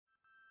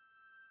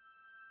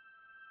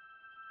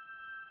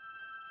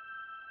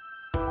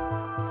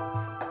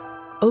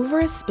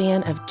Over a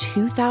span of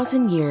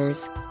 2,000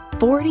 years,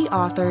 40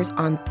 authors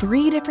on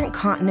 3 different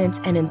continents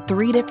and in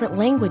 3 different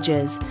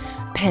languages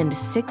penned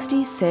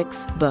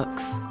 66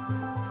 books,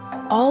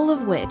 all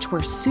of which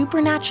were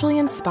supernaturally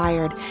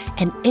inspired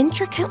and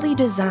intricately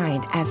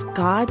designed as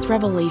God's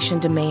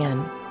revelation to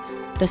man.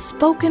 The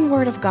spoken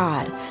word of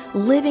God,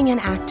 living and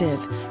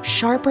active,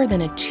 sharper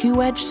than a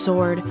 2-edged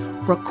sword,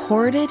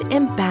 recorded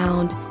and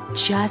bound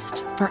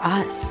just for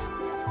us.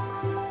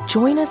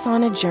 Join us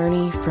on a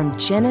journey from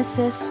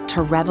Genesis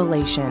to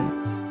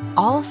Revelation,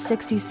 all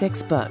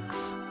 66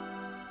 books.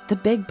 The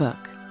Big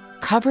Book,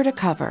 cover to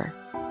cover.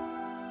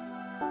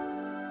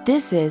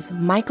 This is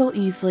Michael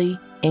Easley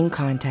in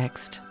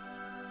Context.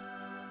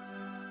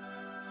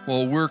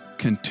 Well, we're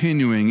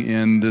continuing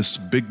in this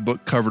big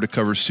book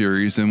cover-to-cover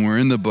series, and we're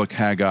in the book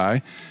Haggai.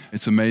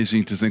 It's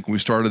amazing to think when we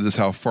started this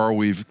how far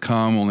we've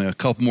come. Only a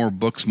couple more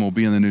books and we'll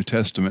be in the New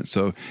Testament,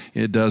 so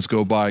it does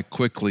go by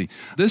quickly.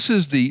 This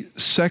is the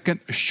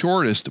second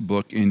shortest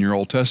book in your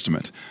Old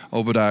Testament.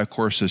 Obadiah, of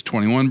course, has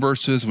 21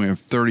 verses. We have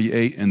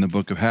 38 in the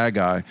book of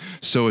Haggai,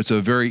 so it's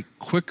a very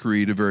quick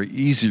read, a very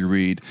easy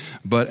read.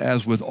 But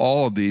as with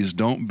all of these,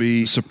 don't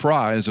be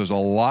surprised. There's a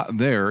lot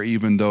there,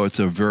 even though it's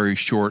a very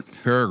short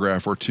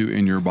paragraph or two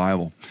in your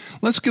Bible.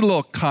 Let's get a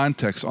little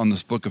context on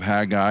this book of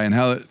Haggai and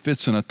how it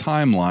fits in a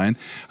timeline.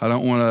 I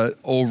don't want to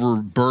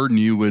overburden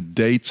you with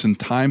dates and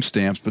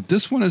timestamps, but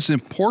this one is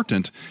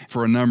important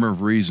for a number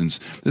of reasons.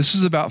 This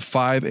is about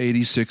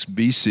 586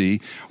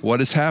 BC. What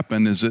has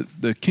happened is that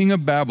the king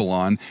of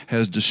Babylon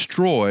has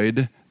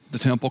destroyed the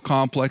temple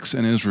complex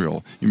in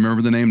Israel. You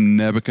remember the name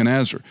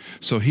Nebuchadnezzar.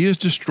 So he has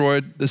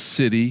destroyed the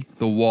city,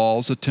 the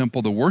walls, the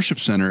temple, the worship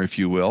center, if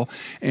you will,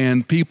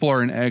 and people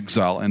are in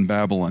exile in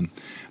Babylon.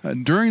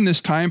 During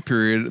this time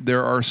period,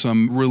 there are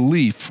some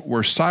relief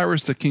where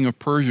Cyrus, the king of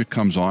Persia,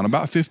 comes on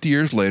about 50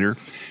 years later,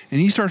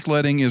 and he starts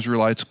letting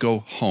Israelites go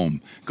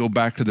home, go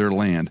back to their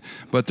land.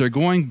 But they're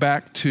going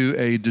back to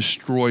a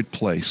destroyed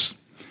place.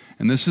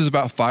 And this is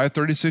about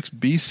 536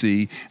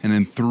 BC, and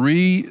in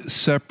 3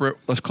 separate,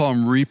 let's call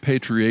them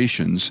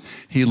repatriations,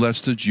 he lets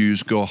the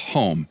Jews go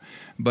home.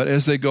 But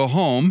as they go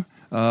home,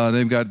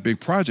 they've got big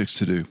projects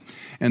to do.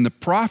 And the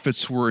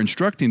prophets were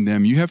instructing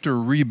them, you have to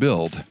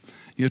rebuild.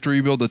 You have to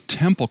rebuild the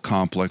temple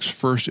complex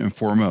first and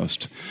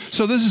foremost.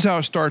 So this is how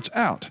it starts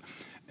out.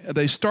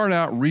 They start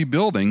out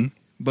rebuilding,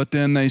 but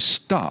then they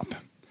stop.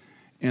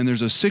 And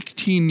there's a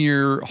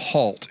 16-year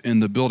halt in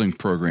the building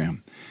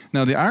program.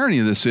 Now, the irony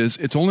of this is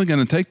it's only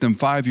going to take them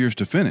 5 years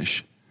to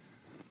finish.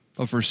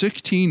 But for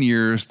 16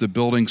 years, the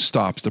building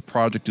stops. The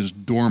project is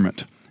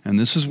dormant. And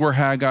this is where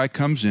Haggai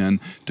comes in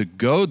to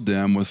goad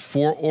them with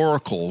 4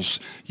 oracles.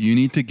 You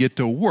need to get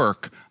to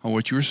work on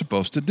what you were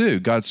supposed to do.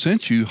 God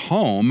sent you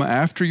home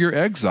after your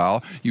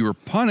exile. You were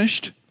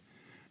punished.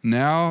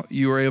 Now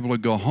you are able to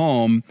go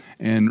home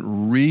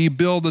and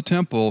rebuild the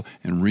temple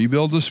and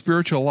rebuild the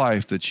spiritual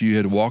life that you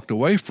had walked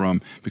away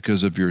from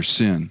because of your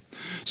sin.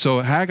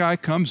 So Haggai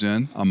comes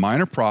in, a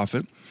minor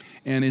prophet,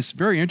 and it's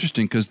very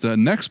interesting because the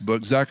next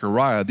book,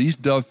 Zechariah, these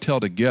dovetail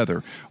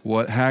together.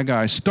 What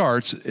Haggai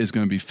starts is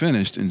going to be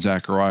finished in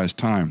Zechariah's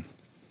time.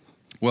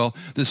 Well,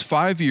 this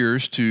 5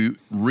 years to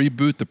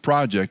reboot the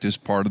project is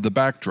part of the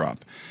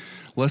backdrop.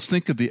 Let's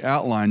think of the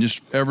outline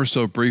just ever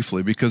so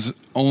briefly, because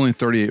only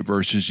 38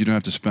 verses, you don't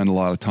have to spend a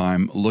lot of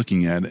time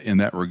looking at it in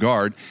that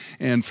regard.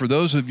 And for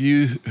those of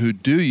you who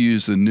do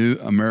use the New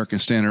American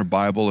Standard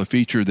Bible, a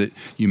feature that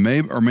you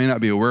may or may not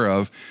be aware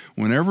of,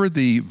 whenever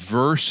the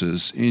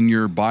verses in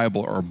your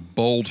Bible are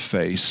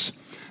boldface,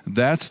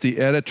 that's the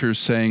editor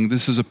saying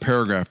this is a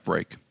paragraph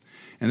break.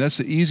 And that's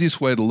the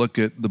easiest way to look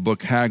at the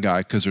book Haggai,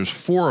 because there's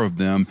 4 of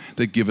them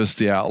that give us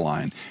the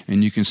outline.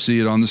 And you can see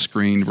it on the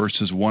screen.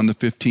 Verses 1 to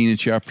 15 in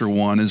chapter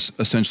 1 is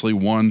essentially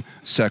one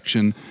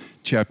section.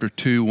 Chapter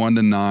 2, 1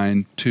 to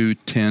 9, 2,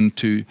 10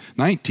 to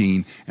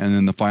 19, and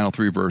then the final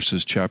 3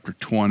 verses, chapter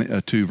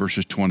 2,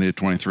 verses 20 to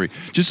 23.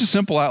 Just a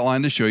simple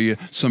outline to show you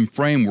some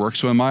framework.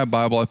 So in my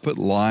Bible, I put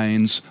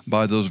lines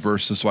by those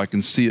verses so I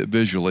can see it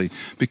visually,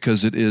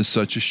 because it is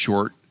such a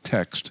short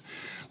text.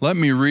 Let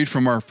me read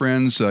from our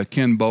friends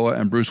Ken Boa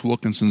and Bruce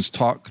Wilkinson's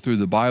Talk Through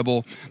the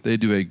Bible. They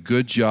do a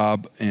good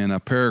job in a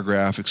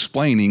paragraph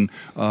explaining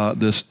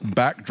this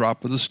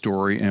backdrop of the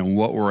story and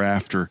what we're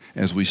after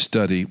as we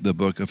study the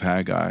book of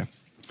Haggai.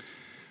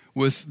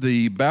 With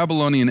the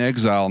Babylonian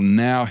exile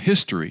now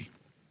history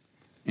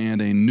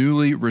and a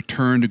newly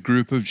returned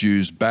group of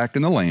Jews back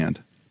in the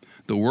land,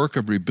 the work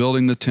of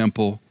rebuilding the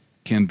temple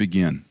can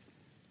begin.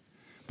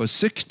 But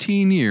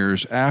 16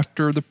 years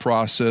after the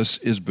process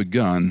is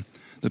begun,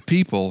 the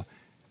people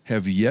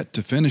have yet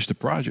to finish the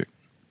project,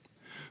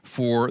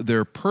 for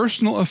their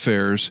personal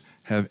affairs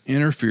have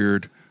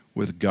interfered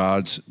with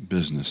God's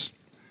business.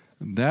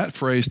 That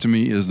phrase to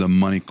me is the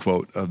money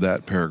quote of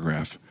that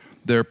paragraph.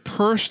 Their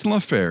personal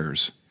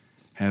affairs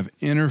have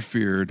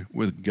interfered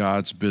with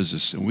God's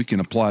business, and we can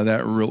apply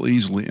that real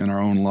easily in our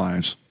own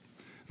lives.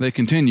 They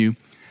continue,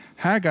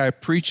 Haggai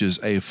preaches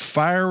a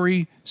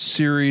fiery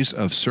series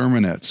of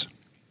sermonettes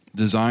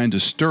designed to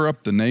stir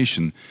up the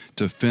nation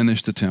to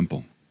finish the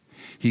temple.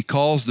 He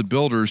calls the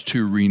builders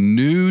to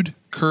renewed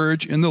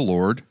courage in the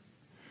Lord,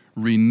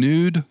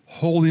 renewed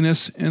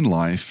holiness in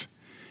life,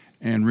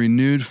 and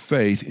renewed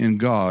faith in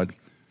God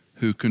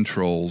who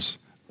controls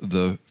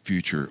the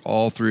future.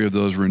 All three of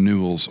those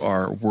renewals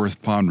are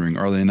worth pondering,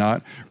 are they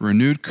not?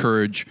 Renewed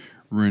courage,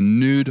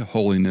 renewed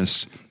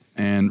holiness,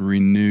 and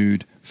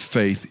renewed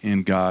faith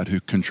in God who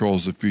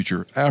controls the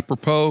future.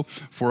 Apropos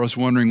for us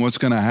wondering what's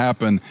going to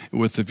happen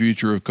with the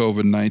future of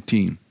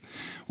COVID-19.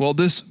 Well,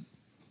 this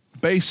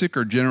basic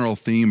or general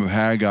theme of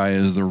Haggai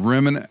is the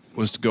remnant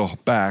was to go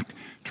back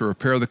to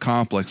repair the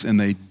complex, and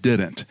they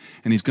didn't.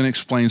 And he's going to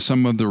explain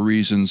some of the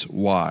reasons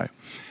why.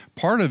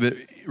 Part of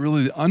it,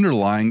 really the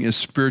underlying, is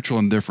spiritual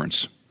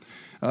indifference.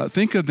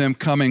 Think of them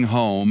coming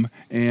home,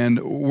 and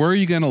where are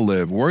you going to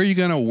live? Where are you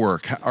going to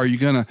work? Are you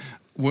going to,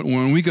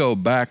 when we go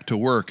back to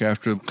work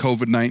after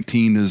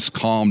COVID-19 is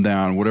calmed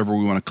down, whatever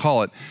we want to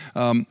call it,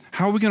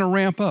 how are we going to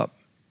ramp up?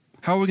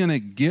 How are we going to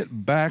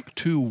get back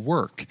to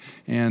work?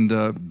 And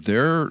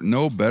they're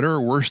no better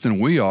or worse than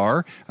we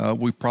are.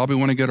 We probably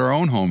want to get our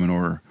own home in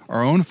order,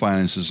 our own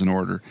finances in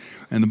order.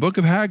 And the book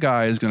of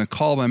Haggai is going to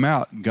call them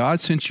out. God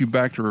sent you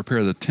back to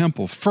repair the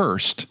temple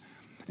first,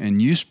 and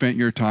you spent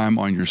your time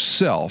on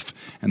yourself.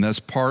 And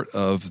that's part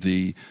of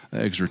the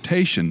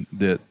exhortation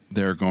that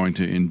they're going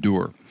to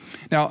endure.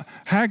 Now,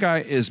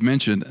 Haggai is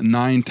mentioned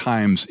 9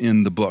 times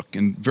in the book,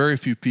 and very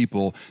few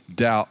people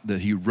doubt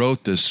that he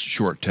wrote this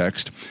short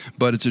text,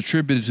 but it's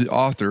attributed to the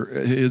author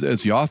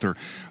as the author.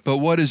 But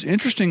what is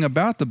interesting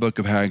about the book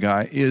of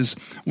Haggai is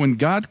when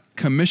God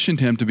commissioned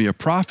him to be a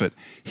prophet,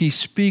 he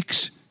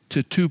speaks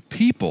to 2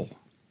 people.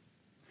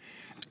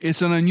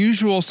 It's an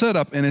unusual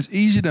setup, and it's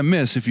easy to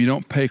miss if you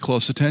don't pay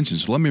close attention.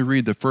 So let me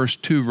read the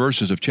first 2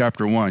 verses of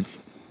chapter 1.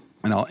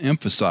 And I'll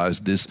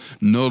emphasize this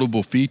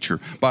notable feature.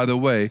 By the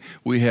way,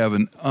 we have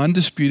an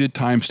undisputed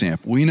timestamp.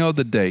 We know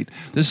the date.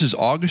 This is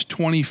August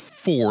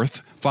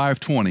 24th,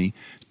 520,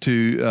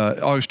 to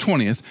August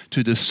 20th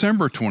to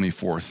December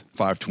 24th,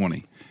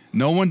 520.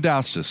 No one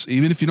doubts this.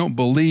 Even if you don't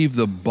believe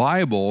the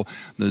Bible,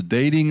 the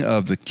dating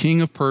of the king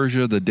of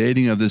Persia, the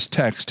dating of this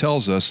text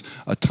tells us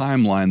a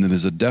timeline that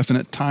is a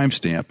definite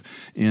timestamp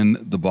in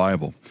the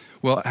Bible.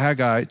 Well,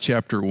 Haggai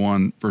chapter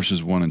 1,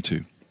 verses 1 and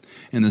 2.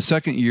 In the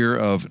 2nd year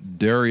of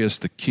Darius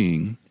the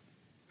king,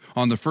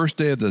 on the 1st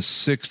day of the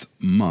 6th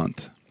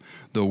month,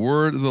 the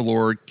word of the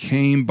Lord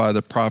came by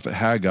the prophet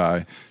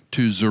Haggai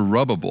to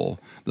Zerubbabel,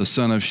 the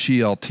son of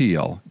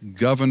Shealtiel,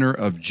 governor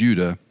of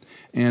Judah,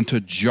 and to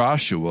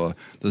Joshua,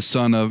 the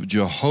son of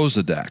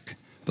Jehozadak,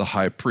 the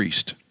high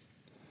priest.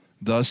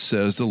 Thus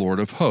says the Lord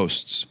of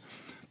hosts,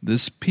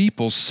 this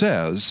people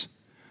says,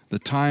 the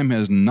time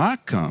has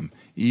not come,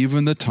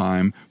 even the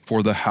time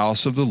for the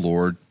house of the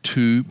Lord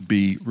to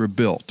be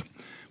rebuilt.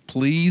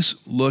 Please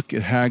look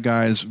at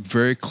Haggai's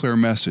very clear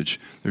message.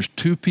 There's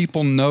 2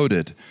 people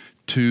noted,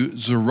 to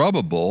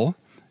Zerubbabel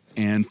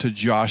and to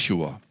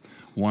Joshua.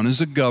 One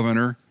is a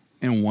governor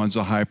and one's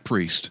a high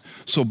priest.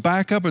 So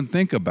back up and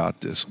think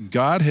about this.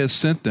 God has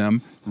sent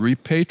them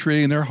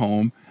repatriating their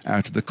home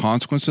after the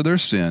consequence of their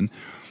sin.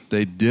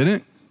 They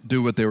didn't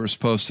do what they were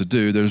supposed to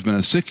do. There's been a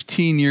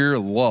 16-year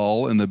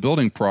lull in the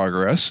building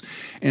progress.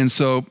 And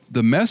so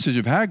the message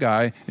of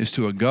Haggai is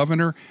to a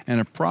governor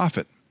and a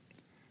prophet,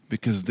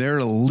 because they're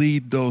to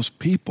lead those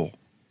people.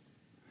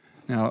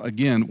 Now,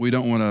 again, we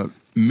don't want to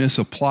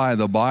misapply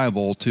the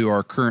Bible to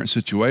our current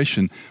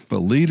situation, but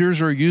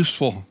leaders are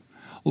useful.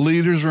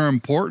 Leaders are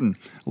important.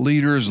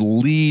 Leaders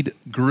lead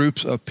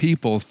groups of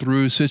people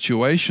through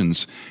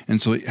situations.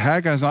 And so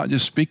Haggai's not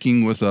just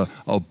speaking with a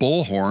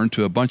bullhorn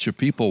to a bunch of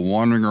people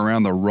wandering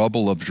around the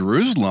rubble of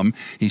Jerusalem.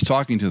 He's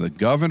talking to the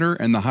governor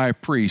and the high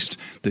priest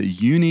that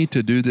you need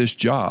to do this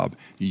job.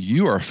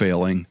 You are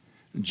failing,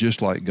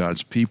 just like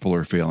God's people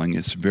are failing.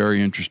 It's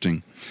very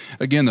interesting.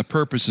 Again, the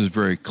purpose is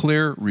very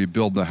clear,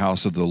 rebuild the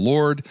house of the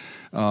Lord.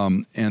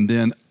 And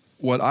then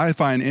what I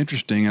find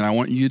interesting, and I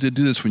want you to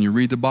do this when you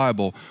read the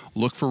Bible,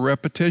 look for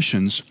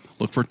repetitions,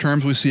 look for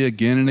terms we see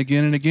again and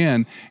again and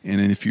again.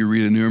 And then if you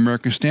read a New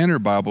American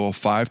Standard Bible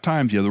 5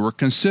 times, you have the word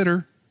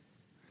consider,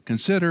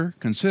 consider,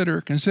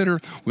 consider,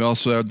 consider. We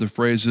also have the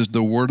phrases,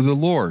 the word of the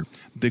Lord,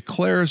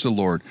 declares the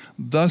Lord,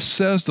 thus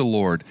says the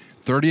Lord.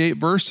 38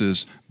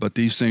 verses, but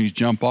these things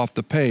jump off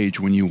the page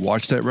when you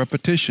watch that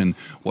repetition.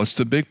 What's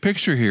the big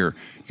picture here?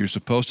 You're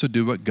supposed to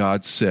do what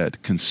God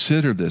said.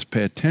 Consider this.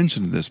 Pay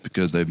attention to this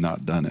because they've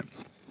not done it.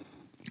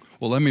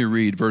 Well, let me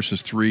read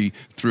verses 3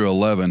 through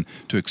 11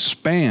 to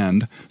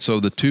expand. So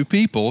the 2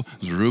 people,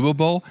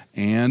 Zerubbabel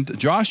and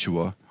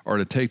Joshua, are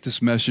to take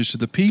this message to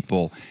the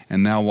people.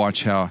 And now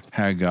watch how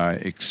Haggai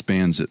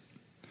expands it.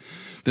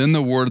 Then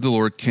the word of the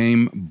Lord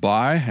came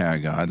by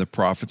Haggai, the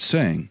prophet,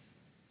 saying,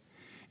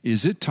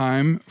 is it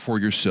time for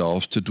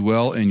yourselves to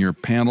dwell in your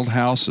paneled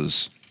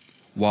houses,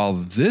 while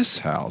this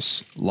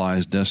house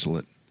lies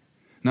desolate?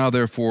 Now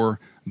therefore,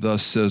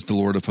 thus says the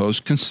Lord of hosts,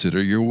 consider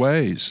your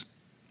ways.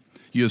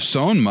 You have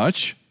sown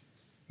much,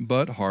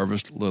 but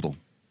harvest little.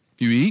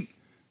 You eat,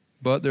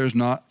 but there's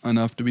not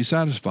enough to be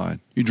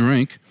satisfied. You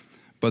drink,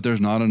 but there's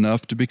not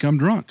enough to become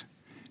drunk.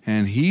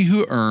 And he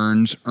who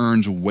earns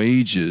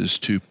wages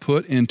to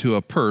put into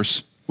a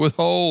purse with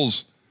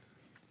holes.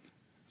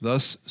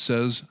 Thus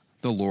says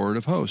the Lord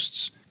of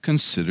hosts,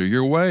 consider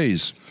your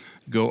ways.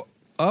 Go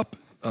up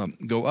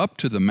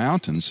to the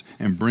mountains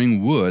and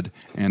bring wood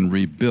and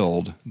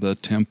rebuild the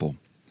temple,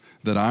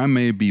 that I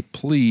may be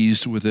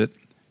pleased with it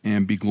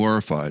and be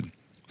glorified,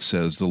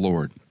 says the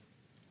Lord.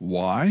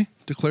 Why,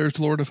 declares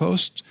the Lord of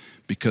hosts?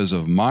 Because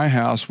of my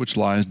house which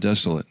lies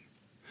desolate,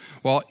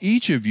 while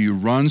each of you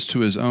runs to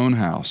his own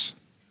house.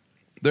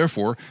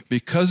 Therefore,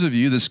 because of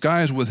you, the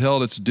sky has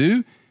withheld its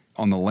dew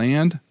on the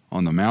land,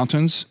 on the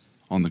mountains,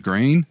 on the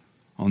grain,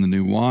 on the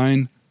new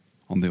wine,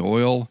 on the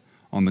oil,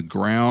 on the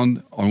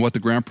ground, on what the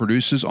ground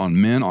produces, on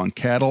men, on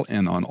cattle,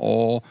 and on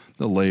all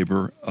the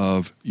labor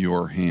of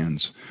your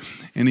hands.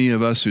 Any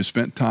of us who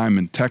spent time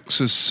in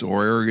Texas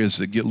or areas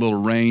that get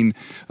little rain,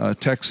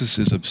 Texas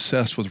is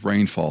obsessed with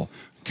rainfall.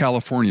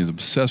 California is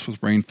obsessed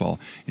with rainfall.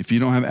 If you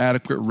don't have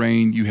adequate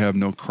rain, you have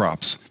no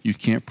crops. You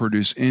can't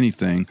produce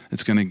anything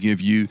that's going to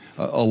give you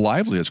a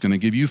livelihood. It's going to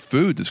give you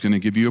food. It's going to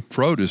give you a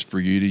produce for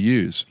you to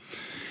use.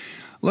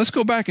 Let's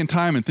go back in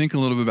time and think a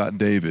little bit about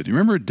David.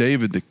 Remember,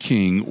 David, the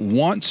king,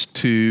 wants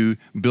to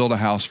build a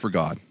house for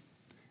God.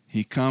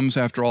 He comes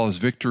after all his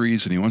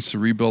victories, and he wants to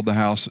rebuild the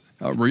house,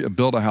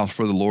 build a house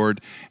for the Lord.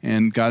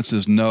 And God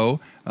says, no,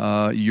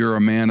 you're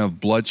a man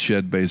of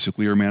bloodshed,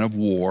 basically. You're a man of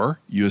war.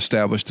 You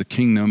established the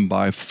kingdom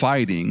by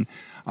fighting.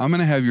 I'm going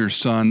to have your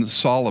son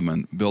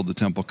Solomon build the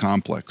temple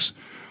complex.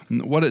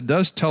 What it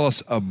does tell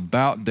us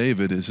about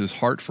David is his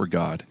heart for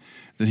God,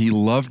 that he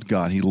loved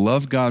God. He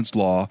loved God's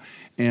law.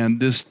 And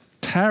this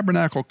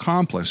tabernacle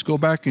complex, go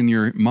back in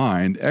your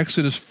mind,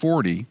 Exodus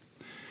 40,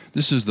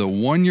 this is the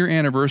 1-year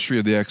anniversary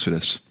of the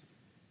Exodus.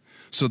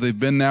 So they've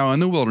been now in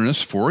the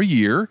wilderness for a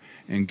year,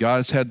 and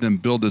God's had them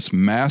build this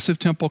massive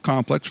temple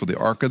complex where the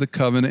Ark of the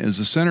Covenant is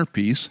the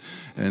centerpiece,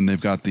 and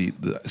they've got the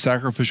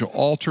sacrificial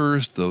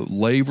altars, the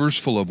lavers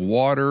full of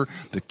water,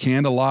 the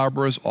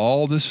candelabras.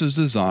 All this is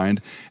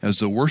designed as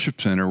the worship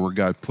center where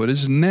God put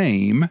his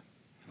name,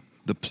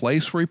 the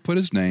place where he put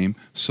his name,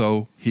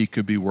 so he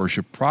could be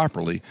worshiped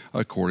properly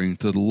according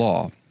to the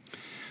law.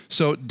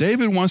 So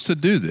David wants to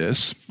do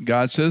this.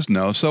 God says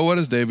no. So what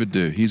does David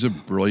do? He's a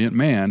brilliant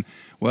man.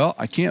 Well,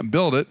 I can't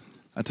build it.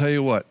 I tell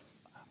you what,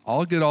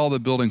 I'll get all the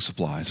building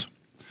supplies.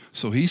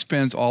 So he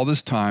spends all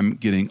this time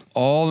getting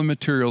all the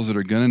materials that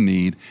are going to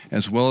need,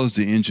 as well as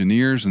the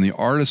engineers and the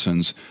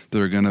artisans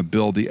that are going to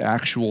build the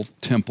actual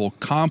temple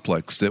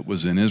complex that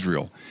was in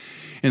Israel.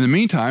 In the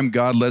meantime,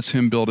 God lets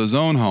him build his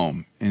own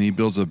home, and he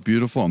builds a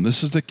beautiful home.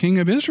 This is the king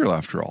of Israel,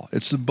 after all.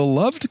 It's the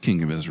beloved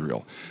king of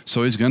Israel.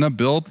 So he's going to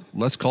build,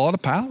 let's call it a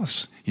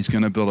palace. He's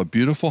going to build a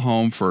beautiful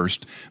home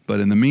first, but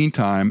in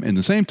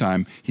the same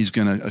time, he's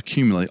going to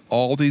accumulate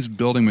all these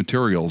building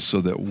materials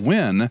so that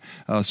when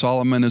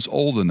Solomon is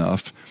old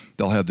enough,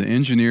 they'll have the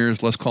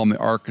engineers, let's call them the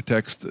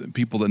architects, the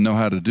people that know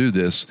how to do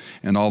this,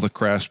 and all the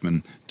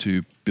craftsmen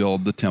to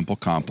build the temple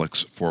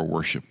complex for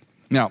worship.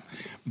 Now,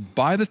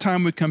 by the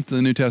time we come to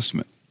the New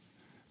Testament,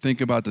 think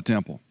about the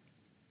temple.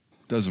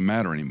 It doesn't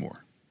matter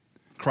anymore.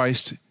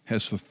 Christ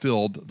has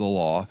fulfilled the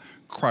law.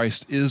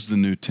 Christ is the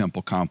new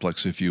temple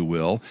complex, if you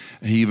will.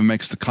 He even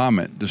makes the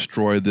comment,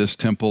 destroy this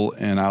temple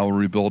and I will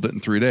rebuild it in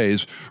 3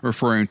 days,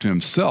 referring to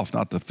himself,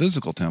 not the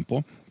physical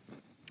temple.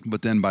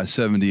 But then by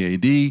 70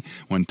 AD,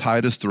 when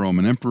Titus, the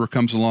Roman emperor,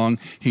 comes along,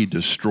 he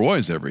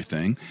destroys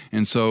everything.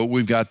 And so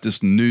we've got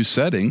this new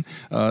setting.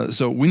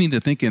 So we need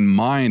to think in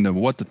mind of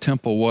what the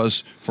temple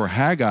was for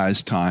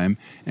Haggai's time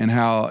and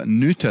how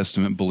New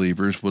Testament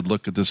believers would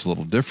look at this a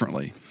little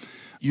differently.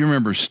 You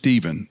remember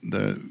Stephen,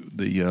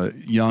 the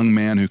young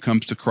man who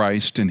comes to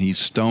Christ and he's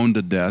stoned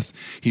to death.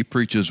 He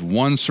preaches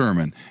one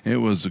sermon. It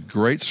was a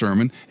great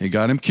sermon. It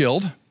got him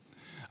killed.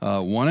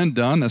 One and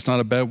done. That's not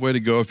a bad way to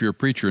go if you're a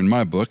preacher in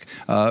my book.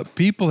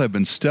 People have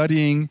been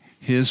studying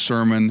his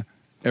sermon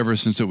ever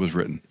since it was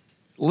written.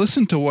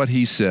 Listen to what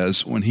he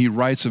says when he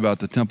writes about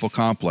the temple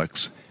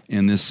complex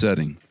in this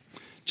setting.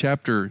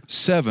 Chapter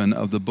 7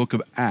 of the book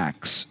of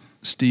Acts,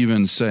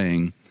 Stephen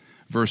saying,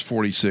 verse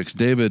 46,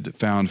 David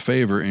found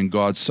favor in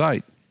God's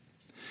sight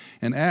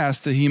and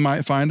asked that he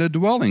might find a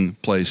dwelling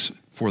place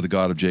for the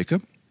God of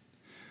Jacob.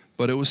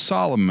 But it was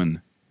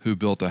Solomon who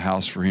built a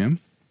house for him.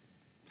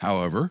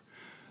 However,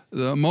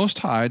 the Most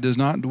High does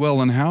not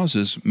dwell in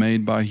houses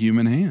made by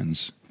human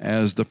hands,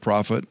 as the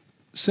prophet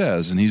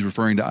says. And he's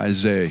referring to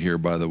Isaiah here,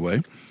 by the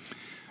way.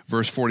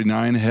 Verse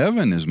 49,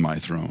 heaven is my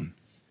throne,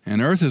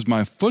 and earth is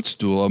my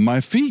footstool of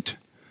my feet.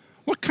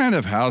 What kind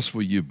of house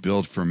will you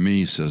build for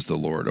me, says the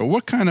Lord? Or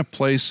what kind of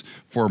place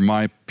for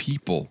my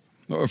people,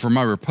 or for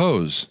my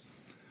repose?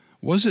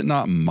 Was it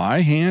not my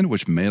hand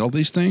which made all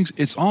these things?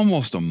 It's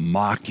almost a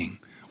mocking.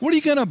 What are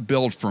you going to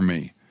build for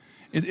me?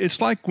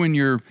 It's like when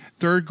your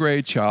third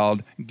grade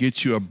child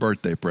gets you a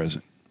birthday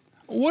present.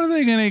 What are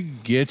they going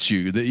to get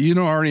you that you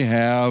don't already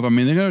have? I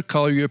mean, they're going to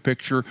color you a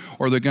picture,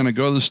 or they're going to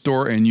go to the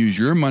store and use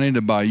your money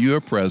to buy you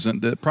a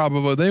present that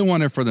probably they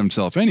wanted for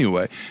themselves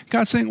anyway.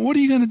 God's saying, what are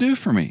you going to do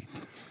for me?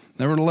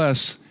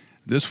 Nevertheless,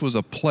 this was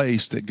a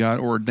place that God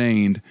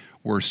ordained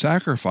where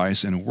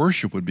sacrifice and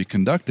worship would be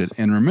conducted.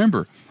 And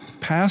remember,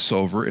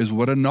 Passover is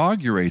what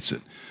inaugurates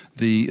it.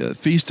 the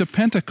Feast of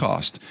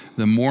Pentecost,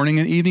 the morning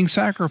and evening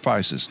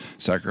sacrifices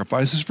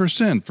for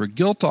sin, for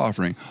guilt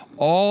offering,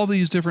 all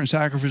these different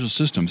sacrificial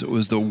systems. It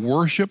was the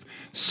worship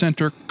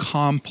center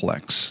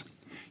complex.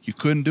 You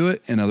couldn't do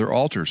it in other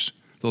altars.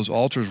 Those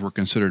altars were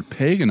considered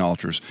pagan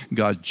altars.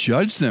 God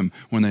judged them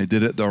when they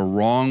did it the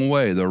wrong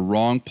way, the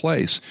wrong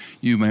place.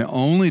 You may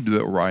only do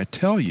it where I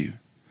tell you.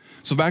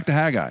 So back to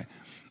Haggai.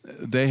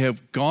 They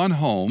have gone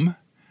home.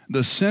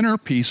 The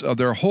centerpiece of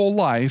their whole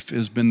life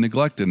has been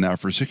neglected now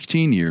for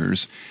 16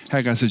 years.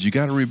 Haggai says, you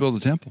got to rebuild the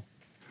temple.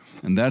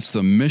 And that's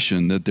the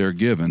mission that they're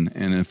given.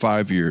 And in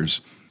 5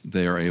 years,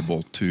 they are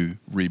able to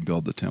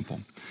rebuild the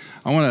temple.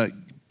 I want to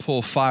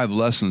pull 5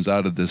 lessons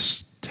out of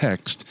this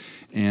text,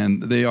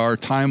 and they are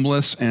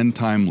timeless and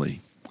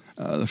timely.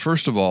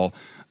 First of all,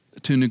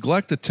 to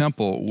neglect the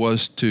temple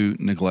was to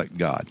neglect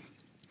God.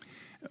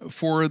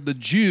 For the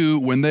Jew,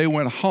 when they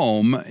went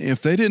home,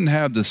 if they didn't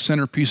have the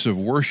centerpiece of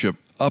worship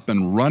up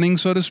and running,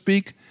 so to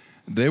speak,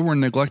 they were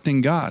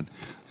neglecting God.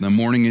 The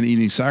morning and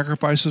evening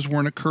sacrifices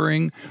weren't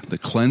occurring, the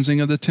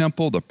cleansing of the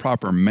temple, the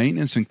proper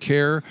maintenance and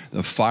care,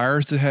 the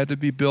fires that had to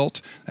be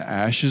built, the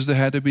ashes that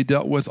had to be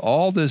dealt with,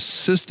 all this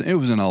system. It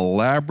was an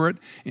elaborate,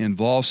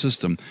 involved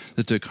system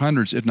that took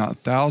hundreds, if not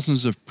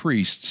thousands of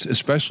priests,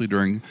 especially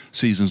during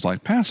seasons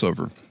like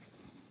Passover.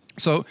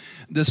 So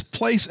this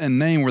place and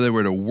name where they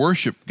were to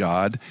worship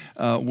God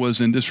was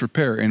in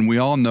disrepair. And we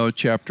all know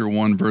chapter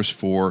 1, verse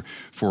 4,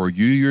 for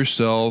you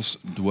yourselves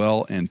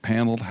dwell in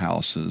paneled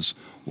houses,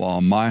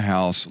 while my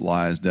house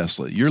lies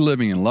desolate. You're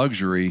living in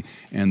luxury,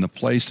 and the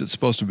place that's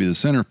supposed to be the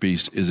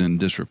centerpiece is in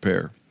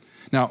disrepair.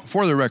 Now,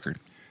 for the record,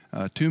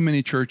 too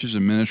many churches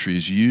and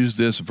ministries use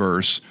this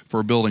verse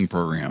for building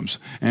programs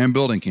and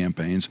building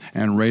campaigns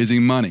and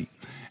raising money.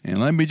 And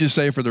let me just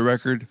say for the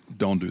record,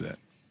 don't do that.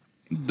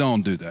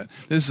 Don't do that.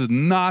 This is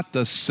not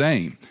the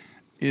same.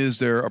 Is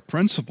there a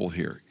principle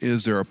here?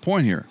 Is there a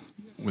point here?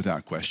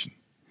 Without question.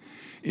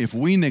 If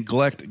we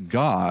neglect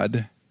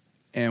God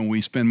and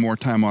we spend more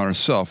time on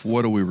ourselves,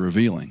 what are we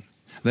revealing?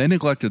 They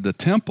neglected the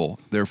temple,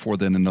 therefore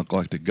they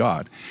neglected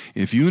God.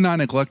 If you and I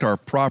neglect our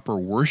proper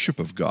worship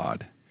of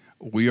God,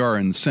 we are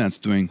in a sense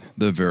doing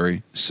the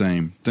very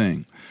same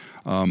thing.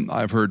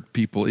 I've heard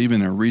people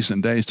even in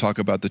recent days talk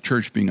about the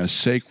church being a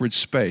sacred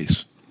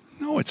space.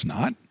 No, it's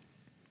not.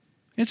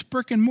 It's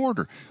brick and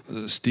mortar.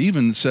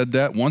 Stephen said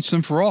that once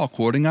and for all,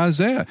 quoting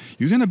Isaiah.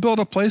 You're going to build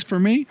a place for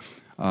me?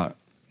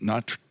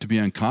 Not to be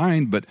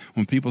unkind, but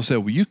when people say,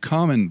 will you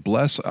come and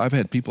bless? I've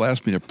had people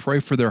ask me to pray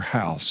for their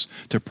house,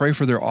 to pray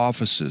for their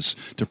offices,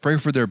 to pray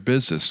for their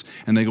business.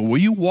 And they go, will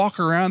you walk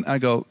around? I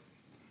go,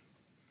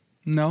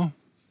 no.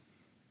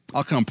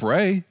 I'll come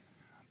pray,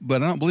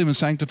 but I don't believe in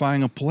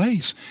sanctifying a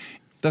place.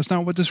 That's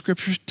not what the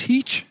scriptures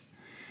teach.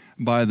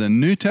 By the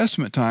New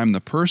Testament time,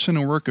 the person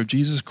and work of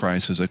Jesus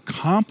Christ has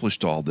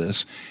accomplished all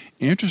this.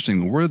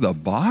 Interesting, we're the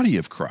body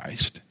of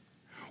Christ.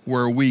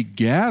 Where we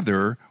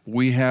gather,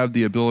 we have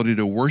the ability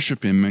to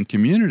worship Him in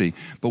community,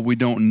 but we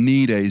don't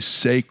need a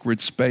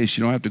sacred space.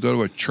 You don't have to go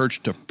to a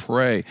church to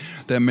pray.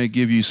 That may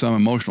give you some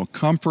emotional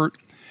comfort.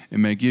 It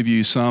may give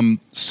you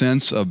some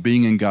sense of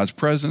being in God's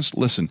presence.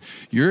 Listen,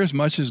 you're as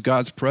much as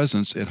God's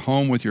presence at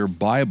home with your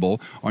Bible,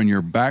 on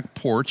your back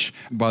porch,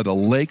 by the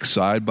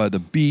lakeside, by the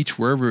beach,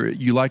 wherever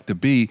you like to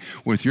be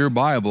with your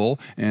Bible,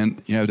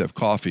 and you have to have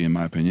coffee, in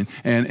my opinion,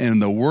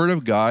 and the Word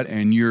of God,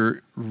 and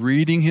you're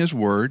reading His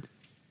Word,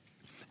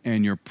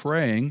 and you're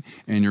praying,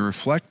 and you're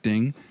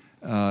reflecting.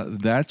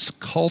 That's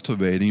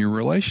cultivating your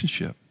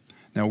relationship.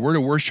 Now, we're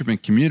to worship in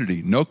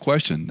community, no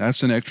question.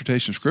 That's an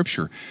exhortation of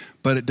Scripture.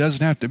 But it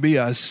doesn't have to be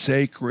a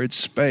sacred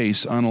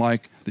space,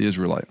 unlike the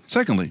Israelite.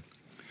 Secondly,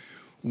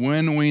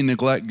 when we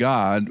neglect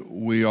God,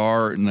 we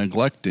are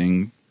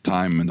neglecting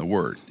time in the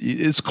Word.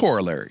 It's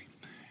corollary.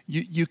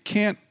 You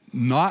can't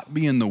not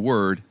be in the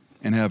Word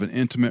and have an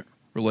intimate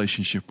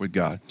relationship with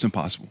God. It's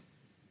impossible.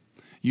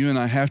 You and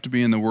I have to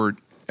be in the Word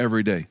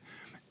every day.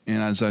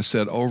 And as I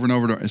said over and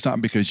over, it's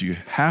not because you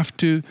have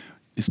to,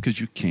 it's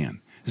because you can.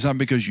 It's not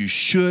because you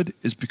should,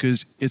 it's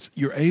because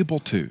you're able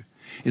to.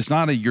 It's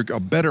not you're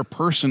a better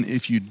person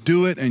if you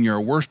do it and you're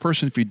a worse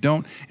person if you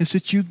don't. It's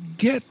that you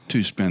get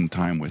to spend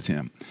time with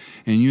Him.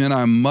 And you and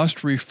I must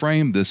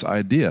reframe this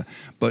idea.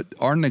 But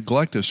our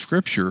neglect of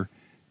Scripture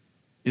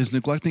is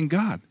neglecting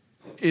God.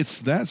 It's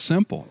that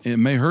simple. It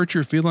may hurt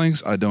your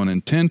feelings. I don't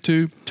intend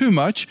to too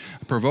much,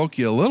 provoke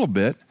you a little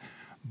bit.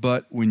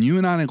 But when you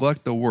and I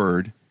neglect the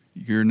Word,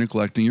 you're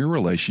neglecting your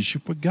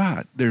relationship with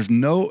God.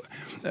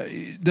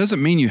 It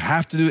doesn't mean you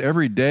have to do it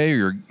every day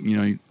or,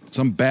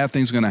 some bad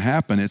thing's going to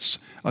happen. It's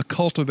a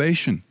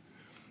cultivation.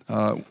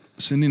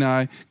 Cindy and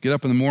I get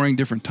up in the morning,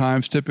 different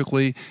times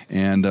typically,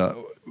 and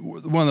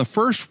one of the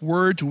first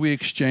words we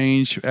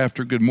exchange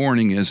after good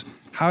morning is,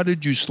 how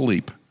did you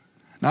sleep?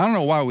 Now, I don't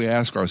know why we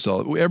ask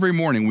ourselves. Every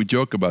morning we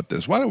joke about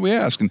this. Why do we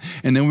ask? And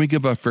then we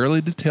give a fairly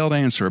detailed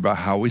answer about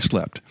how we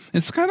slept.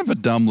 It's kind of a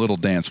dumb little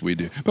dance we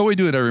do, but we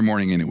do it every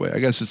morning anyway. I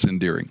guess it's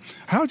endearing.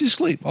 How did you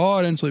sleep? Oh,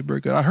 I didn't sleep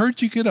very good. I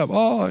heard you get up.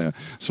 Oh, yeah.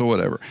 So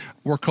whatever.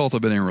 We're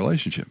cultivating a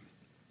relationship.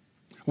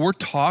 We're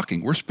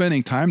talking. We're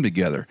spending time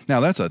together.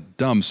 Now, that's a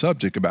dumb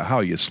subject about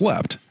how you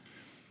slept.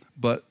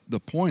 But the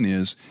point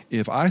is,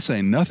 if I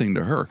say nothing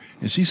to her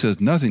and she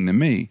says nothing to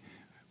me,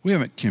 we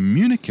haven't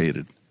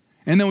communicated.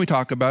 And then we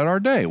talk about our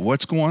day.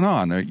 What's going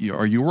on? Are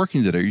you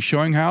working today? Are you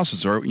showing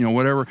houses? Or,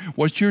 whatever.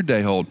 What's your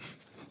day hold?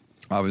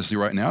 Obviously,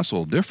 right now it's a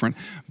little different.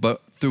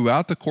 But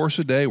throughout the course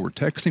of the day, we're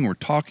texting, we're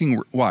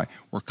talking. Why?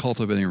 We're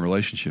cultivating a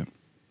relationship.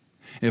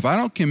 If I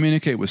don't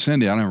communicate with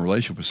Cindy, I don't have a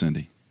relationship with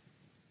Cindy.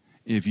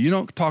 If you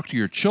don't talk to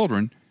your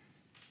children,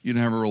 you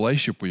don't have a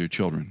relationship with your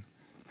children.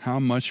 How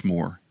much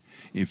more?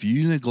 If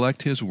you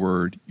neglect His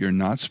Word, you're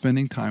not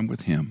spending time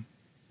with Him.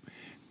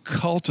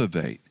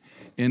 Cultivate.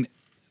 And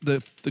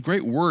the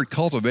great word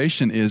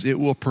cultivation is it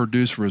will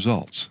produce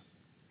results.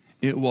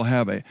 It will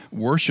have a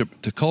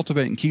worship. To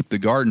cultivate and keep the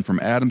garden from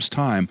Adam's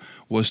time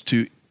was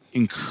to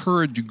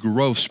encourage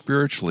growth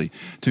spiritually,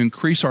 to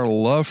increase our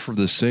love for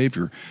the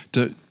Savior,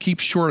 to keep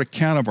short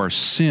account of our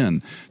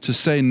sin, to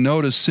say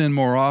no to sin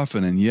more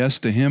often and yes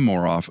to Him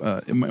more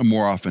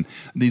often.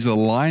 These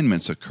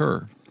alignments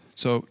occur.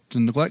 So to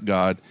neglect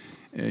God,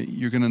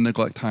 you're going to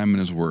neglect time in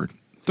His Word.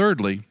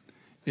 Thirdly,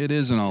 it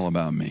isn't all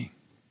about me.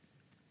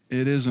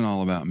 It isn't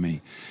all about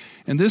me.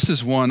 And this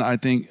is one, I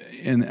think,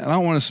 and I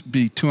don't want to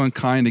be too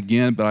unkind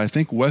again, but I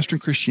think Western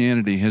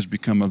Christianity has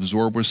become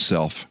absorbed with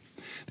self.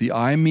 The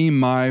I, me,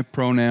 my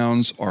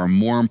pronouns are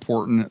more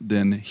important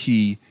than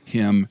he,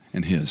 him,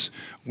 and his.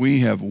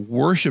 We have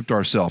worshiped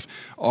ourselves,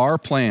 our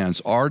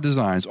plans, our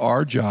designs,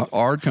 our job,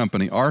 our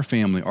company, our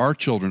family, our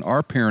children,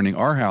 our parenting,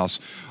 our house,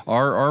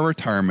 our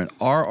retirement.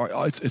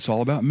 It's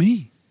all about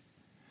me.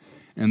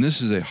 And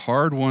this is a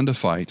hard one to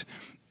fight.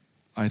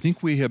 I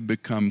think we have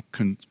become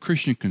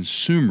Christian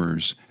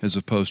consumers as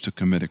opposed to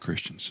committed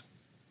Christians.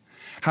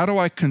 How do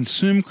I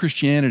consume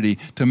Christianity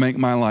to make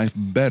my life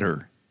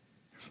better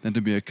than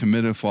to be a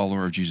committed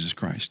follower of Jesus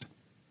Christ?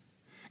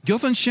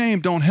 Guilt and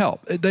shame don't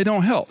help. They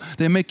don't help.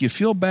 They make you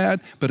feel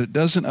bad, but it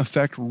doesn't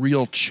affect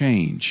real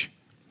change.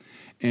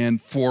 And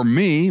for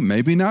me,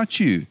 maybe not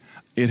you,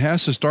 it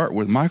has to start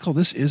with, Michael,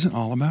 this isn't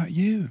all about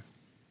you.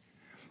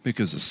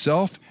 Because the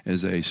self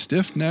is a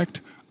stiff-necked,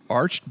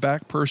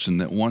 arched-back person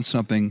that wants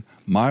something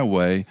my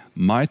way,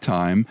 my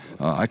time.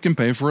 I can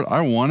pay for it.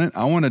 I want it.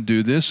 I want to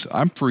do this.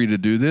 I'm free to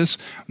do this.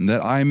 And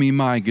that I, me,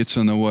 my gets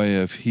in the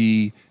way of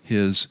he,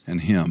 his,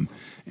 and him.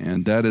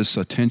 And that is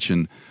a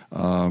tension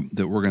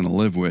that we're going to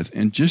live with.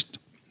 And just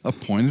a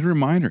pointed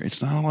reminder,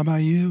 it's not all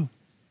about you.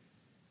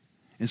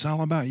 It's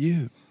all about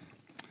you.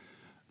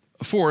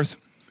 Fourth,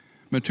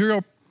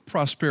 material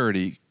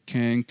prosperity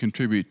can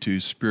contribute to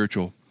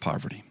spiritual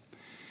poverty.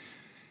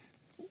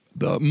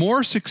 The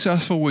more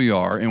successful we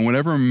are in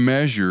whatever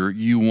measure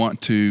you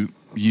want to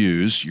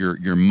use,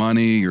 your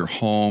money, your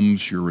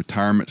homes, your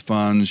retirement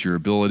funds, your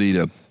ability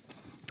to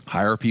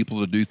hire people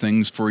to do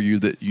things for you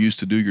that you used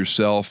to do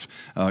yourself,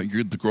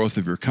 the growth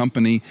of your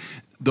company,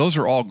 those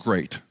are all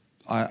great.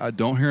 I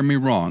don't hear me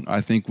wrong.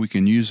 I think we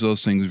can use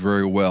those things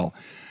very well.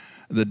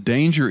 The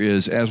danger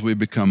is as we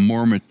become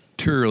more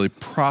materially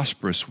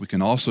prosperous, we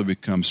can also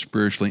become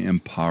spiritually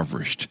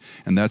impoverished.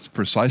 And that's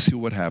precisely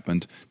what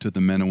happened to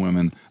the men and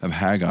women of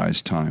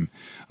Haggai's time.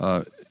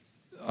 I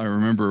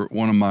remember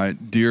one of my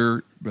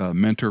dear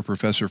mentor,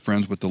 professor,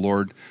 friends with the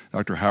Lord,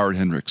 Dr. Howard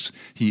Hendricks.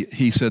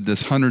 He said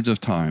this hundreds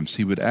of times.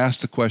 He would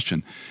ask the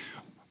question,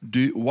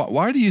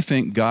 why do you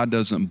think God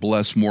doesn't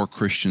bless more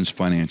Christians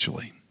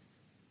financially?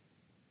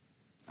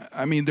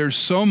 I mean, there's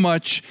so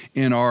much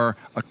in our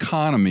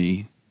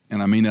economy,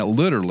 and I mean that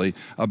literally,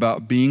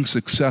 about being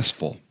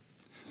successful,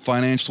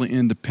 financially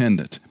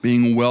independent,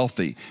 being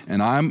wealthy.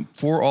 And I'm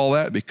for all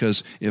that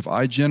because if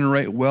I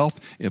generate wealth,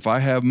 if I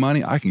have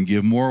money, I can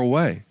give more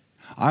away.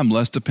 I'm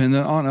less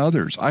dependent on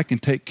others. I can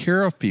take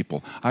care of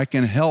people. I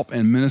can help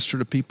and minister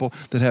to people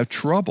that have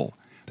trouble.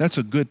 That's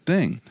a good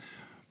thing.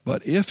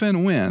 But if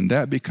and when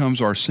that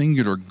becomes our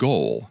singular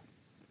goal,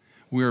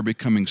 we are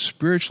becoming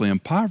spiritually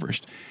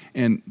impoverished.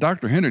 And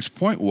Dr. Hendricks'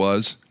 point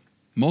was,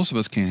 most of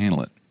us can't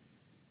handle it.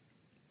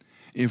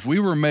 If we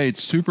were made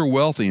super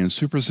wealthy and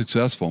super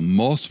successful,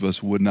 most of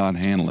us would not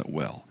handle it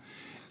well.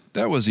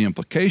 That was the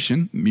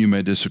implication. You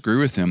may disagree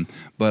with him,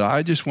 but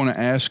I just want to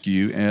ask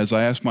you, as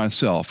I ask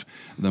myself,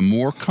 the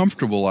more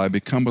comfortable I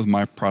become with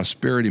my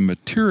prosperity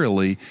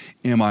materially,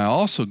 am I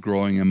also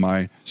growing in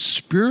my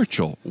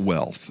spiritual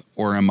wealth,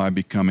 or am I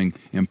becoming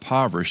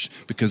impoverished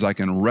because I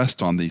can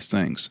rest on these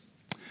things?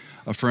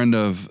 A friend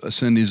of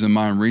Cindy's and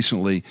mine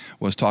recently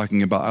was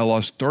talking about, I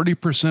lost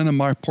 30% of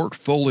my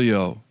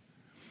portfolio.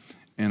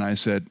 And I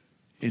said,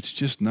 it's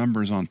just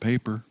numbers on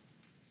paper.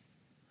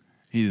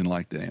 He didn't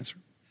like that answer.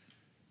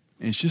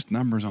 It's just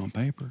numbers on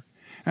paper.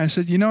 And I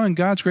said, in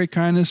God's great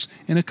kindness,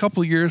 in a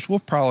couple of years, we'll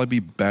probably be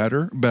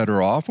better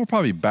off. We'll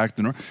probably be back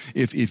to normal.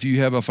 If you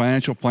have a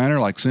financial planner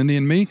like Cindy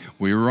and me,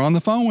 we were on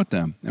the phone with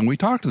them, and we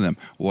talked to them.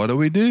 What do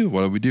we do?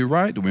 What do we do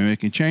right? Do we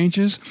make any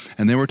changes?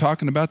 And they were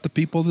talking about the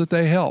people that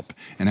they help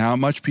and how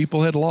much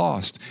people had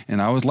lost.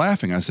 And I was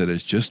laughing. I said,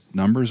 it's just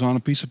numbers on a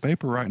piece of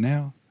paper right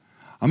now.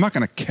 I'm not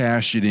going to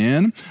cash it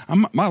in.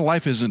 My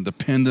life isn't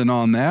dependent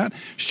on that.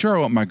 Sure,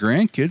 I want my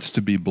grandkids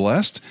to be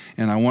blessed,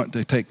 and I want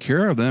to take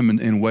care of them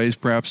in ways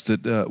perhaps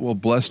that will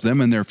bless them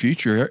in their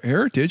future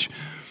heritage.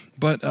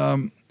 But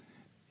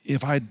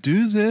if I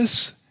do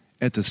this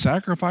at the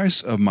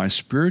sacrifice of my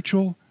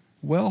spiritual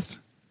wealth,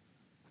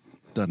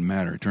 doesn't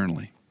matter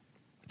eternally.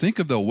 Think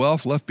of the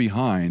wealth left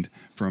behind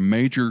from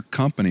major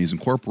companies and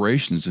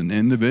corporations and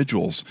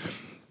individuals.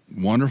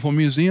 Wonderful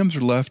museums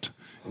are left.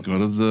 Go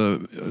to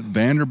the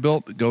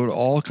Vanderbilt, go to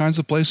all kinds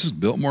of places,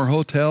 Biltmore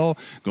Hotel,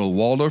 go to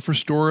Waldorf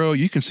Astoria.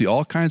 You can see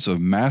all kinds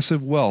of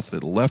massive wealth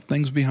that left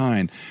things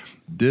behind.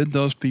 Did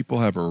those people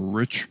have a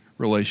rich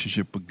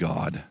relationship with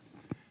God?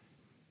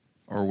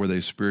 Or were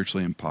they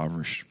spiritually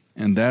impoverished?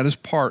 And that is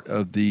part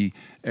of the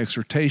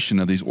exhortation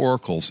of these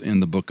oracles in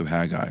the book of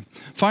Haggai.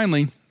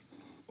 Finally,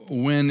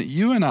 when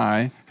you and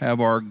I have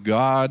our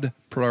God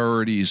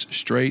priorities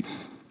straight,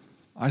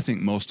 I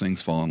think most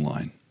things fall in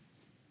line.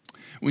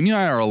 When you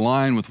and I are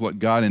aligned with what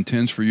God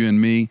intends for you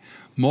and me,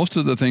 most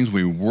of the things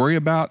we worry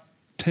about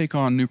take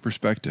on new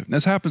perspective.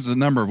 This happens a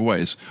number of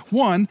ways.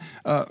 One,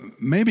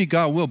 maybe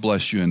God will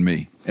bless you and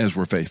me as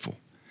we're faithful.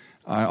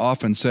 I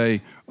often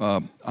say,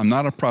 I'm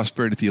not a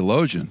prosperity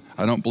theologian.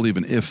 I don't believe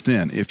in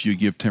if-then. If you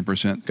give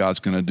 10%, God's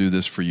going to do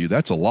this for you.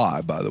 That's a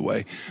lie, by the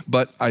way.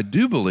 But I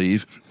do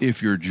believe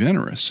if you're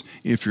generous,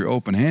 if you're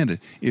open-handed,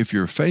 if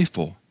you're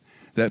faithful,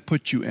 that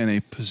puts you in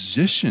a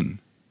position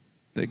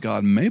that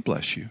God may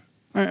bless you.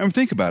 I mean,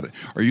 think about it.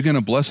 Are you going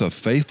to bless a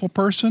faithful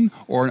person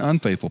or an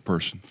unfaithful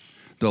person?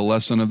 The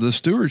lesson of the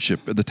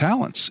stewardship, the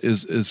talents,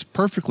 is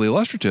perfectly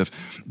illustrative.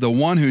 The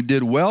one who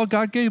did well,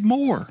 God gave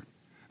more.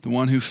 The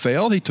one who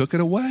failed, he took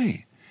it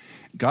away.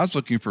 God's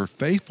looking for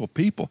faithful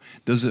people.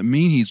 Does it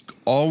mean he's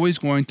always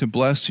going to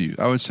bless you?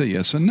 I would say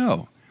yes and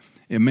no.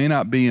 It may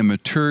not be in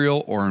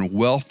material or in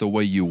wealth the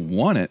way you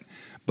want it,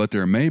 but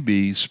there may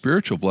be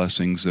spiritual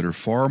blessings that are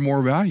far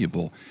more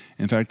valuable.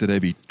 In fact, that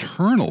have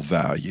eternal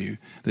value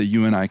that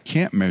you and I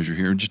can't measure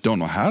here and just don't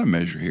know how to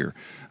measure here.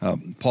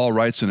 Paul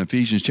writes in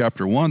Ephesians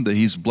chapter 1 that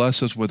he's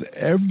blessed us with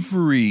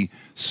every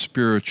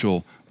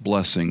spiritual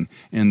blessing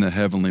in the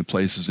heavenly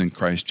places in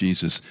Christ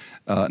Jesus.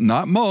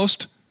 Not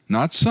most,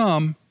 not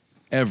some,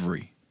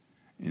 every.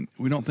 And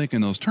we don't think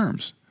in those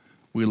terms.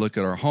 We look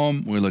at our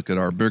home, we look at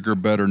our bigger,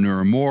 better,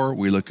 newer, more,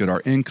 we look at our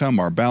income,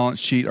 our balance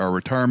sheet, our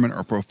retirement,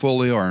 our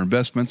portfolio, our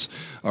investments,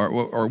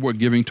 or what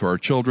giving to our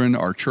children,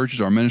 our churches,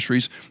 our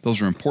ministries.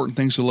 Those are important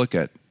things to look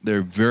at.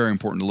 They're very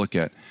important to look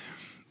at.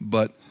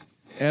 But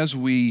as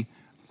we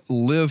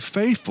live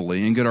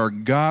faithfully and get our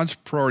God's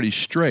priorities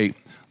straight,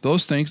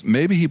 those things,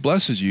 maybe he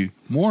blesses you.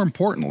 More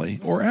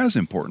importantly, or as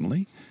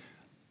importantly,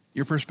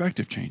 your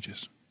perspective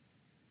changes.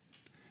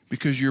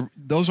 Because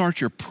those aren't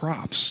your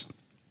props.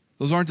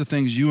 Those aren't the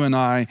things you and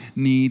I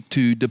need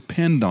to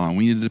depend on.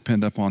 We need to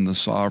depend upon the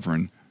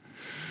sovereign.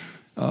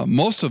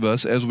 Most of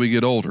us, as we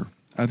get older,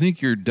 I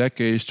think your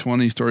decades,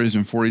 20s, 30s,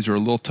 and 40s are a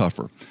little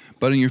tougher.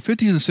 But in your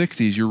 50s and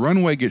 60s, your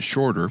runway gets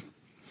shorter,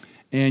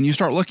 and you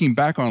start looking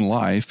back on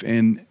life,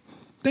 and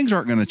things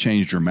aren't going to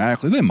change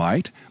dramatically. They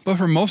might, but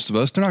for most of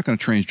us, they're not going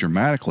to change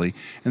dramatically.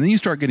 And then you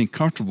start getting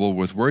comfortable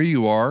with where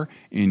you are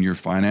in your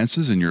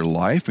finances, in your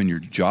life, in your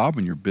job,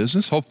 in your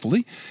business,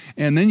 hopefully.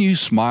 And then you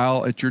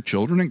smile at your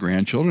children and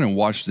grandchildren and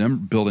watch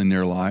them building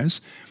their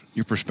lives.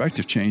 Your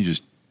perspective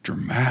changes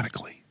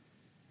dramatically.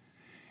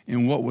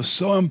 And what was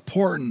so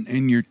important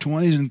in your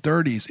 20s and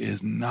 30s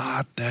is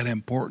not that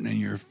important in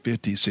your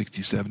 50s,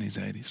 60s, 70s,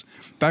 80s.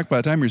 In fact, by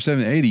the time you're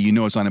 70, 80, you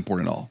know it's not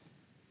important at all.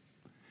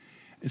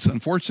 It's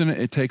unfortunate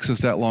it takes us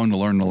that long to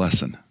learn the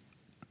lesson.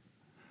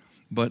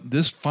 But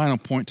this final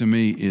point to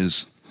me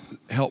is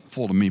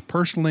helpful to me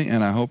personally,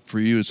 and I hope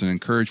for you it's an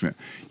encouragement.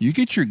 You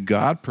get your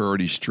God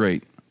priorities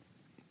straight,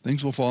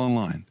 things will fall in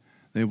line.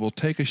 They will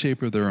take a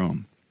shape of their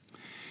own.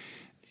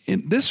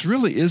 And this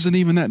really isn't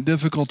even that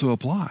difficult to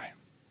apply.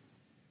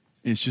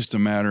 It's just a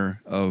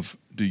matter of,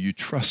 do you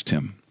trust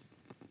him?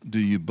 Do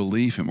you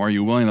believe him? Are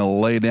you willing to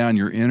lay down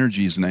your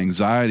energies and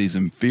anxieties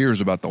and fears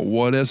about the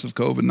what ifs of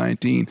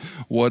COVID-19?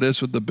 What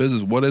ifs with the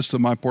business? What ifs to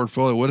my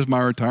portfolio? What is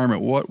my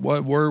retirement? What,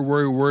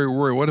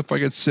 worry? What if I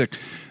get sick?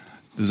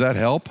 Does that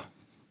help?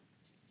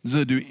 Does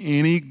it do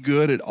any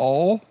good at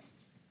all?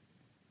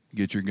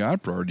 Get your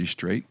God priorities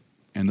straight,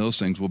 and those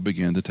things will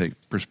begin to take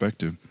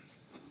perspective.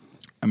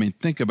 I mean,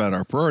 think about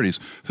our priorities.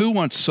 Who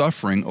wants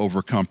suffering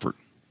over comfort?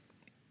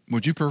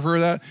 Would you prefer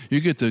that?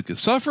 You get to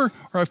suffer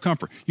or have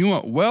comfort. You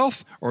want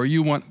wealth or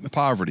you want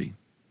poverty?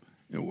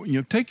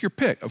 Take your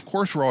pick. Of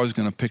course, we're always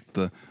going to pick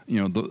the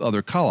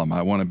other column.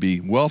 I want to be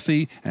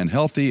wealthy and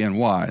healthy and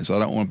wise. I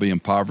don't want to be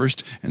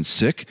impoverished and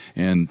sick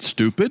and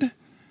stupid.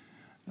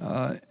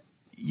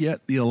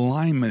 Yet the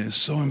alignment is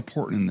so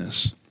important in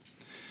this.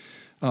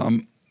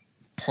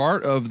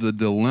 Part of the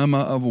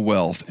dilemma of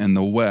wealth in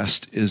the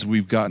West is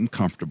we've gotten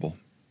comfortable.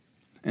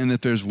 And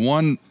if there's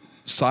one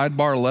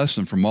sidebar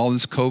lesson from all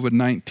this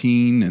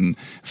COVID-19 and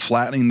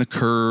flattening the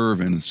curve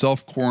and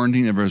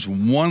self-quarantine, if there's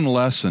one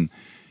lesson,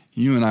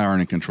 you and I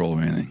aren't in control of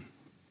anything.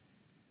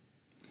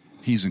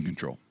 He's in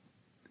control.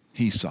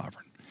 He's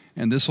sovereign.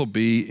 And this will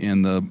be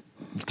in the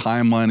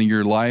timeline of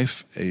your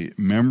life, a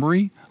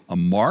memory, a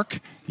mark.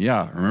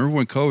 Yeah, remember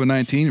when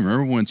COVID-19,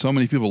 remember when so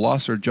many people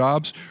lost their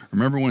jobs,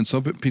 remember when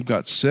so many people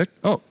got sick?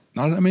 Oh,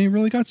 Not that many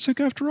really got sick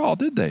after all,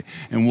 did they?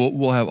 And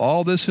we'll have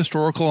all this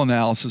historical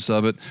analysis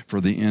of it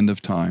for the end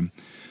of time.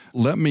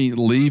 Let me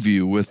leave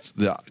you with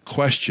the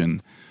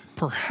question,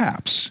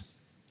 perhaps,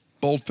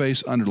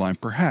 boldface underline,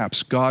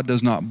 perhaps God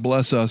does not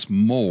bless us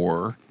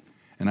more,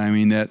 and I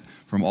mean that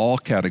from all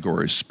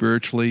categories,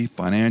 spiritually,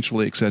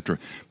 financially, etc.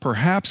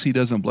 Perhaps he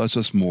doesn't bless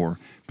us more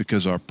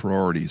because our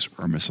priorities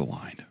are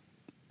misaligned.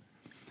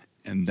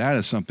 And that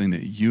is something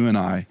that you and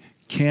I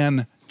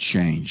can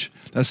change.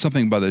 That's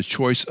something by the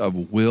choice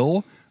of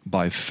will,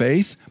 by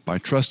faith, by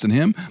trust in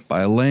him,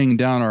 by laying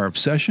down our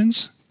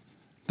obsessions,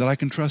 that I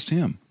can trust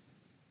him.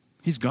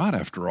 He's God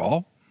after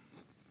all.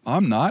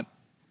 I'm not.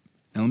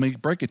 And let me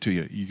break it to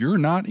you. You're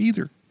not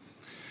either.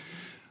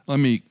 Let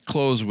me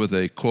close with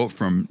a quote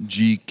from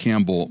G.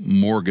 Campbell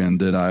Morgan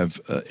that I've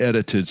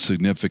edited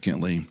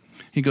significantly.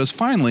 He goes,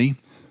 finally,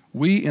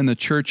 we in the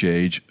church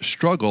age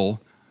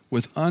struggle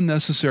with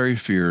unnecessary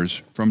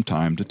fears from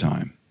time to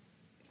time.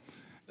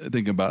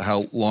 Think about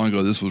how long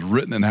ago this was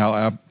written and how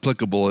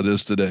applicable it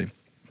is today.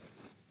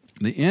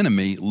 The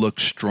enemy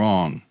looks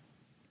strong.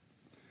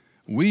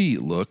 We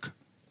look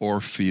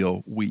or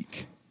feel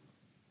weak.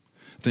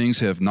 Things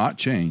have not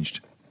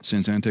changed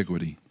since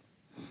antiquity,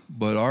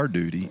 but our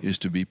duty is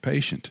to be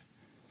patient,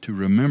 to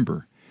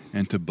remember,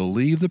 and to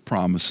believe the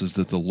promises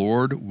that the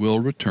Lord will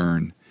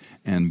return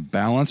and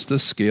balance the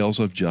scales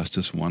of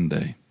justice one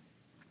day.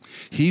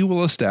 He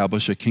will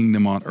establish a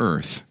kingdom on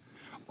earth.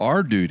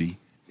 Our duty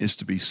is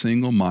to be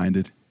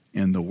single-minded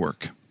in the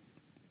work.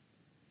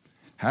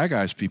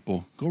 Haggai's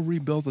people, go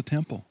rebuild the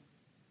temple.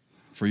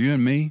 For you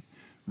and me,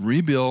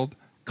 rebuild,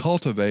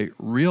 cultivate,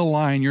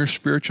 realign your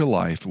spiritual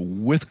life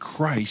with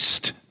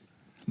Christ.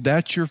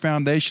 That's your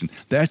foundation.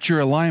 That's your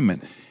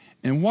alignment.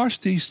 And watch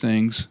these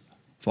things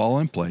fall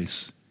in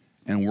place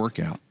and work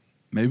out.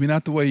 Maybe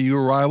not the way you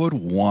or I would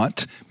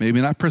want,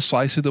 maybe not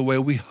precisely the way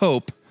we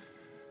hope,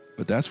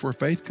 but that's where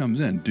faith comes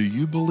in. Do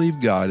you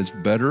believe God is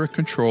better at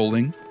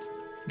controlling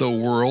the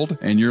world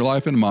and your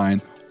life and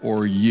mine,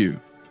 or you?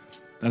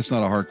 That's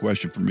not a hard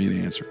question for me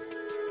to answer.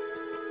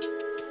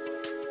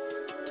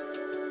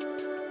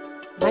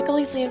 Michael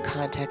Easley in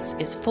Context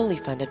is fully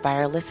funded by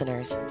our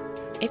listeners.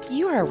 If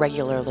you are a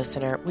regular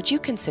listener, would you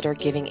consider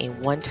giving a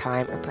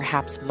one-time or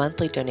perhaps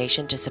monthly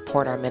donation to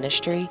support our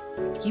ministry?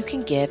 You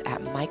can give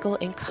at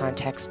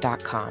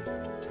michaelincontext.com.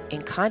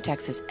 In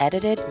Context is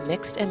edited,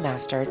 mixed, and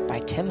mastered by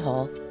Tim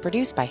Hull,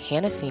 produced by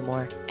Hannah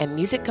Seymour, and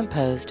music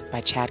composed by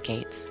Chad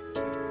Gates.